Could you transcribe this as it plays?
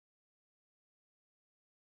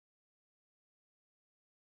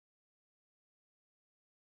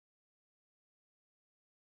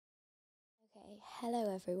Okay,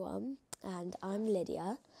 hello everyone, and I'm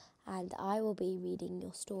Lydia, and I will be reading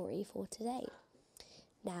your story for today.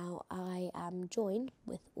 Now, I am joined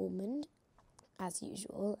with Ormond, as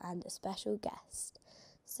usual, and a special guest,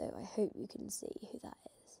 so I hope you can see who that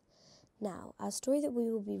is. Now, our story that we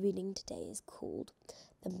will be reading today is called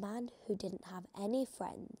The Man Who Didn't Have Any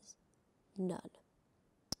Friends, None.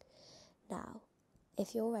 Now,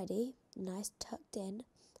 if you're ready, nice tucked in,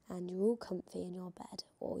 and you're all comfy in your bed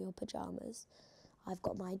or your pyjamas, I've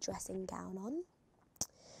got my dressing gown on,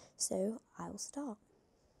 so I'll start.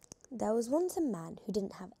 There was once a man who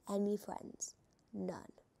didn't have any friends,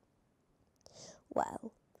 none.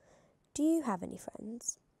 Well, do you have any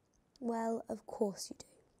friends? Well, of course you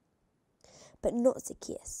do. But not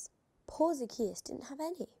Zacchaeus. Poor Zacchaeus didn't have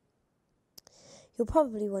any. You're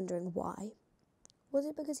probably wondering why. Was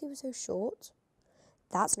it because he was so short?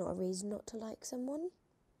 That's not a reason not to like someone.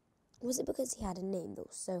 Was it because he had a name that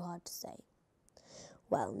was so hard to say?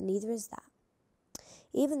 Well, neither is that.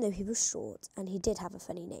 Even though he was short and he did have a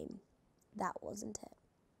funny name, that wasn't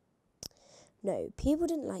it. No, people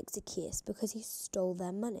didn't like Zacchaeus because he stole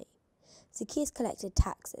their money. Zacchaeus collected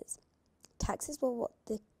taxes. Taxes were what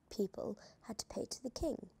the people had to pay to the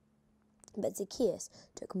king. But Zacchaeus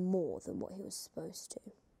took more than what he was supposed to.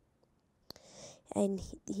 And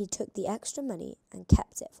he took the extra money and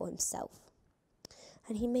kept it for himself.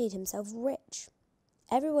 And he made himself rich.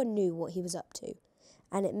 Everyone knew what he was up to,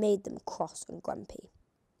 and it made them cross and grumpy.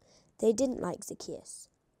 They didn't like Zacchaeus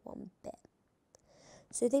one bit.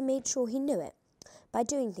 So they made sure he knew it by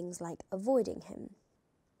doing things like avoiding him,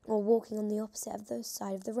 or walking on the opposite of the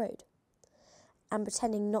side of the road, and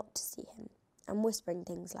pretending not to see him, and whispering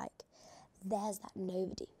things like, "There's that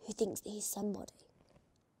nobody who thinks that he's somebody,"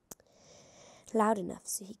 loud enough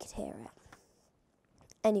so he could hear it.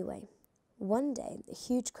 Anyway, one day, a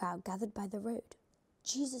huge crowd gathered by the road.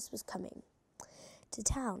 Jesus was coming to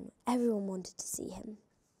town. Everyone wanted to see him.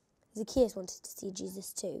 Zacchaeus wanted to see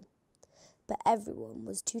Jesus too, but everyone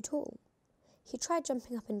was too tall. He tried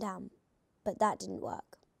jumping up and down, but that didn't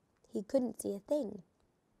work. He couldn't see a thing.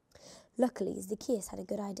 Luckily, Zacchaeus had a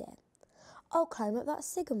good idea. "I'll climb up that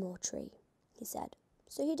sycamore tree," he said.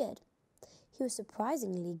 So he did. He was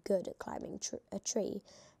surprisingly good at climbing a tree.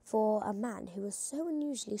 For a man who was so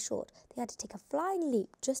unusually short, they had to take a flying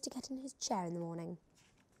leap just to get in his chair in the morning.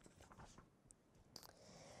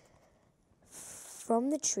 From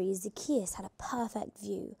the tree, Zacchaeus had a perfect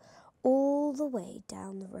view all the way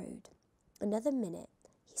down the road. Another minute,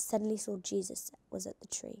 he suddenly saw Jesus was at the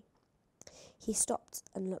tree. He stopped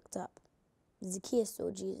and looked up. Zacchaeus saw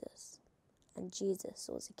Jesus, and Jesus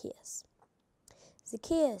saw Zacchaeus.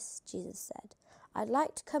 "Zacchaeus," Jesus said, "I'd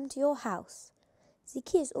like to come to your house."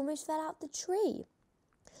 Zacchaeus almost fell out the tree.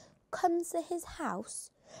 Come to his house?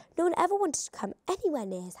 No one ever wanted to come anywhere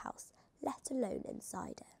near his house, let alone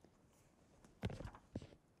inside it.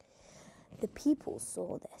 The people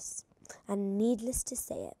saw this, and needless to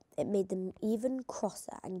say it made them even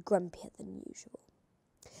crosser and grumpier than usual.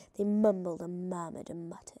 They mumbled and murmured and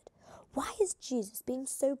muttered, "Why is Jesus being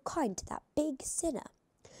so kind to that big sinner?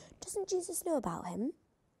 Doesn't Jesus know about him?"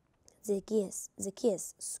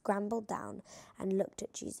 Zacchaeus scrambled down and looked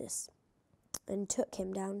at Jesus and took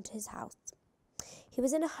him down to his house. He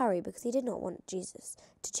was in a hurry because he did not want Jesus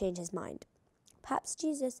to change his mind. Perhaps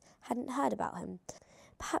Jesus hadn't heard about him.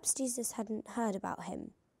 Perhaps Jesus hadn't heard about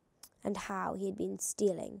him and how he had been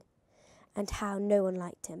stealing and how no one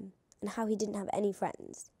liked him and how he didn't have any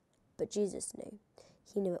friends. But Jesus knew.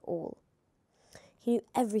 He knew it all. He knew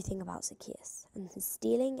everything about Zacchaeus and his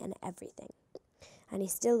stealing and everything. And he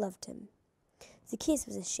still loved him. Zacchaeus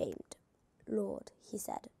was ashamed. "Lord," he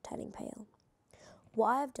said, turning pale, "what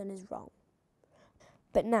I have done is wrong.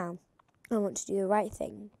 But now I want to do the right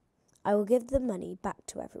thing. I will give the money back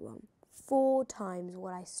to everyone, 4 times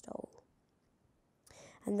what I stole."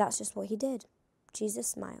 And that's just what he did. Jesus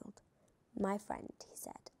smiled. "My friend," he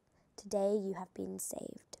said, "today you have been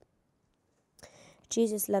saved."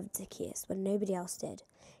 Jesus loved Zacchaeus when nobody else did.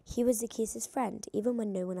 He was Zacchaeus' friend even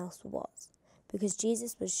when no one else was. Because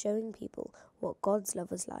Jesus was showing people what God's love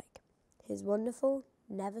was like. His wonderful,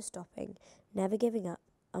 never stopping, never giving up,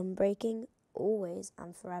 unbreaking, always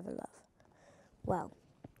and forever love. Well,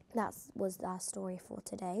 that was our story for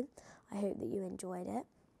today. I hope that you enjoyed it.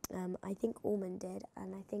 I think Ormond did,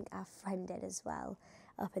 and I think our friend did as well,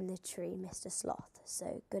 up in the tree, Mr. Sloth.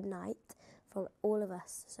 So good night from all of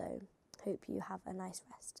us. So hope you have a nice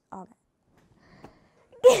rest. Amen.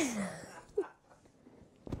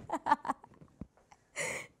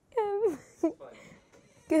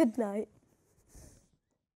 Good night.